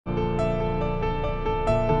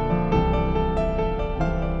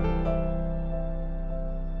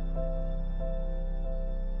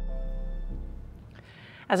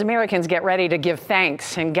As Americans get ready to give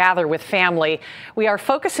thanks and gather with family, we are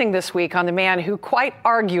focusing this week on the man who quite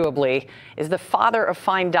arguably is the father of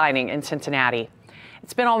fine dining in Cincinnati.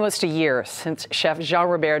 It's been almost a year since Chef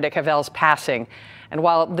Jean-Robert de Cavel's passing, and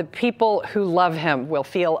while the people who love him will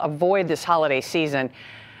feel a void this holiday season,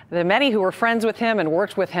 the many who were friends with him and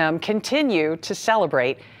worked with him continue to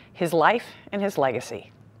celebrate his life and his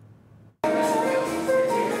legacy.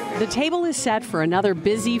 The table is set for another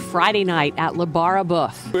busy Friday night at Le Bar à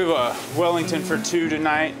Boeuf. We have a Wellington for 2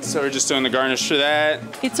 tonight, so we're just doing the garnish for that.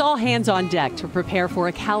 It's all hands on deck to prepare for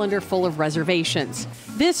a calendar full of reservations.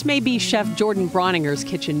 This may be Chef Jordan Bronninger's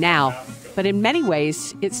kitchen now, but in many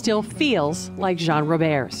ways, it still feels like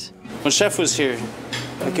Jean-Robert's. When Chef was here,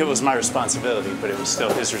 it was my responsibility, but it was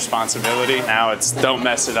still his responsibility. Now it's don't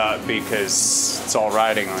mess it up because it's all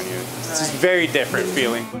riding on you. It's a very different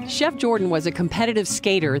feeling. Chef Jordan was a competitive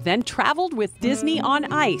skater, then traveled with Disney on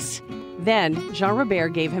ice. Then Jean-Robert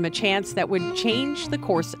gave him a chance that would change the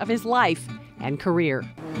course of his life and career.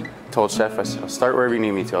 I told Chef, I said, I'll start wherever you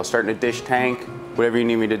need me to. I'll start in a dish tank, whatever you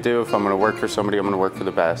need me to do. If I'm going to work for somebody, I'm going to work for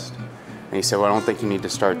the best. And he said, well, I don't think you need to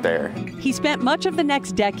start there. He spent much of the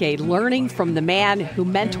next decade learning from the man who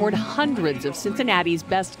mentored hundreds of Cincinnati's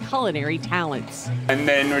best culinary talents. And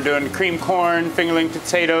then we're doing cream corn, fingerling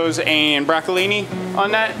potatoes, and broccolini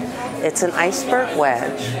on that. It's an iceberg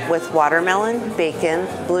wedge with watermelon, bacon,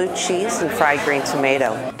 blue cheese, and fried green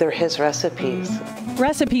tomato. They're his recipes.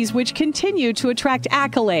 Recipes which continue to attract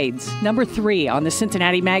accolades. Number 3 on the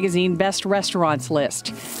Cincinnati Magazine Best Restaurants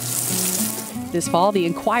list. This fall, the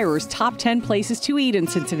Enquirer's top 10 places to eat in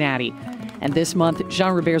Cincinnati. And this month,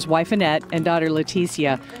 Jean-Robert's wife Annette and daughter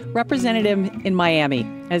Leticia represented him in Miami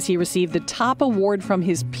as he received the top award from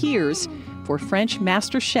his peers for French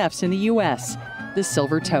master chefs in the U.S., the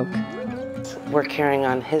Silver Toque. We're carrying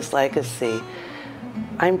on his legacy.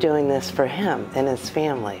 I'm doing this for him and his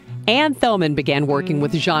family. Ann Thoman began working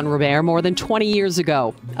with Jean-Robert more than 20 years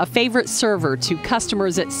ago. A favorite server to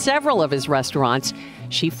customers at several of his restaurants,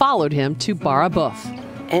 she followed him to Bar à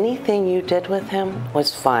Boeuf. Anything you did with him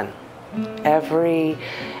was fun.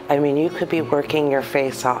 You could be working your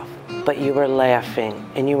face off, but you were laughing,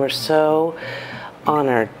 and you were so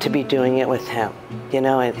honored to be doing it with him,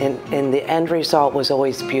 and the end result was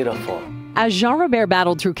always beautiful. As Jean-Robert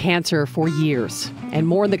battled through cancer for years, and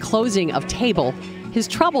more in the closing of Table, his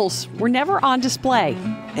troubles were never on display.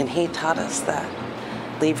 And he taught us that.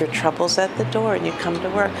 Leave your troubles at the door and you come to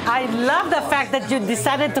work. I love the fact that you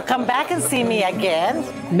decided to come back and see me again.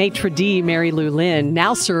 Maitre d' Mary Lou Lynn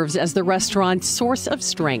now serves as the restaurant's source of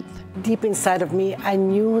strength. Deep inside of me, I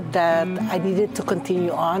knew that I needed to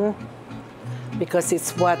continue on because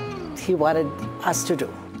it's what he wanted us to do.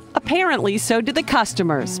 Apparently, so did the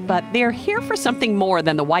customers, but they're here for something more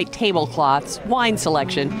than the white tablecloths, wine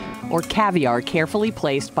selection, or caviar carefully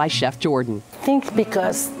placed by Chef Jordan. I think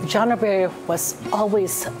because Jean-Robert was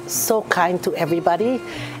always so kind to everybody,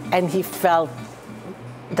 and he felt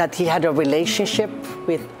that he had a relationship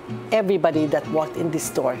with everybody that walked in this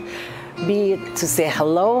store. Be it to say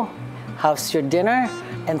hello, how's your dinner,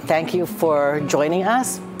 and thank you for joining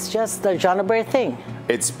us. It's just the Jean-Robert thing.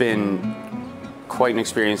 It's been quite an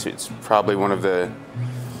experience. It's probably one of the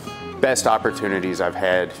best opportunities I've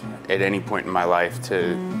had at any point in my life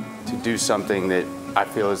to do something that I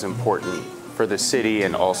feel is important for the city,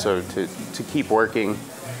 and also to keep working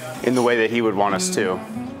in the way that he would want us to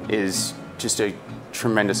is just a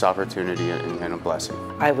tremendous opportunity and a blessing.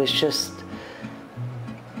 I was just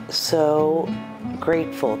so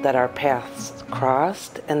grateful that our paths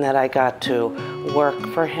crossed and that I got to work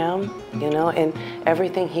for him, and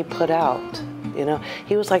everything he put out.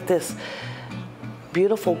 He was like this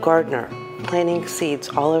beautiful gardener planting seeds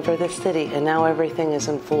all over the city, and now everything is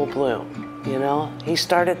in full bloom. He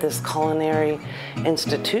started this culinary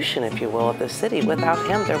institution, if you will, of the city. Without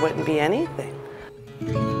him, there wouldn't be anything.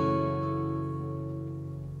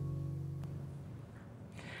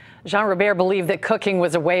 Jean-Robert believed that cooking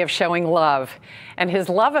was a way of showing love, and his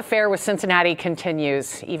love affair with Cincinnati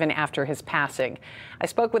continues even after his passing. I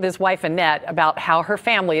spoke with his wife Annette about how her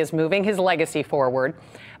family is moving his legacy forward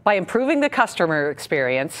by improving the customer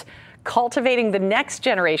experience, cultivating the next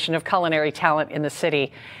generation of culinary talent in the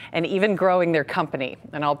city, and even growing their company.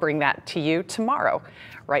 And I'll bring that to you tomorrow.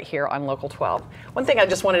 right here on Local 12. One thing I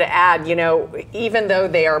just wanted to add, you know, even though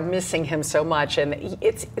they are missing him so much, and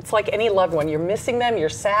it's like any loved one, you're missing them, you're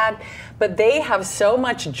sad, but they have so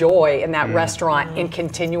much joy in that restaurant in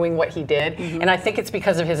continuing what he did, and I think it's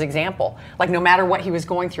because of his example. Like, no matter what he was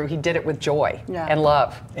going through, he did it with joy and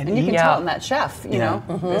love. And you can tell in that chef, you know,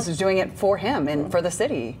 this is doing it for him and for the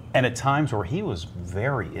city. And at times where he was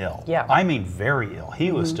very ill. Yeah. I mean very ill.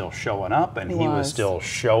 He was still showing up, and he was still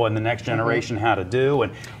showing the next generation how to do,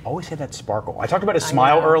 and always had that sparkle. I talked about his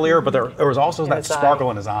smile earlier, but there was also that sparkle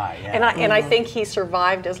in his eye. Yeah. And I think he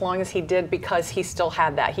survived as long as he did because he still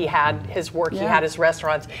had that. He had his work, he had his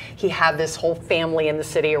restaurants, he had this whole family in the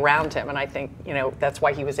city around him, and I think, you know, that's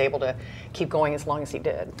why he was able to keep going as long as he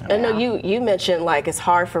did. I know you mentioned, like, it's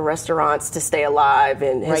hard for restaurants to stay alive,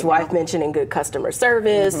 and his wife mentioning good customer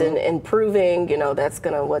service and improving, you know, that's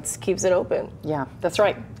what keeps it open. Yeah, that's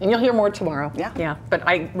right. And you'll hear more tomorrow. Yeah. But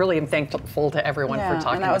I really am thankful to everyone for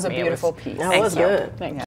talking and that was with a me. beautiful piece. That was good. Thank you.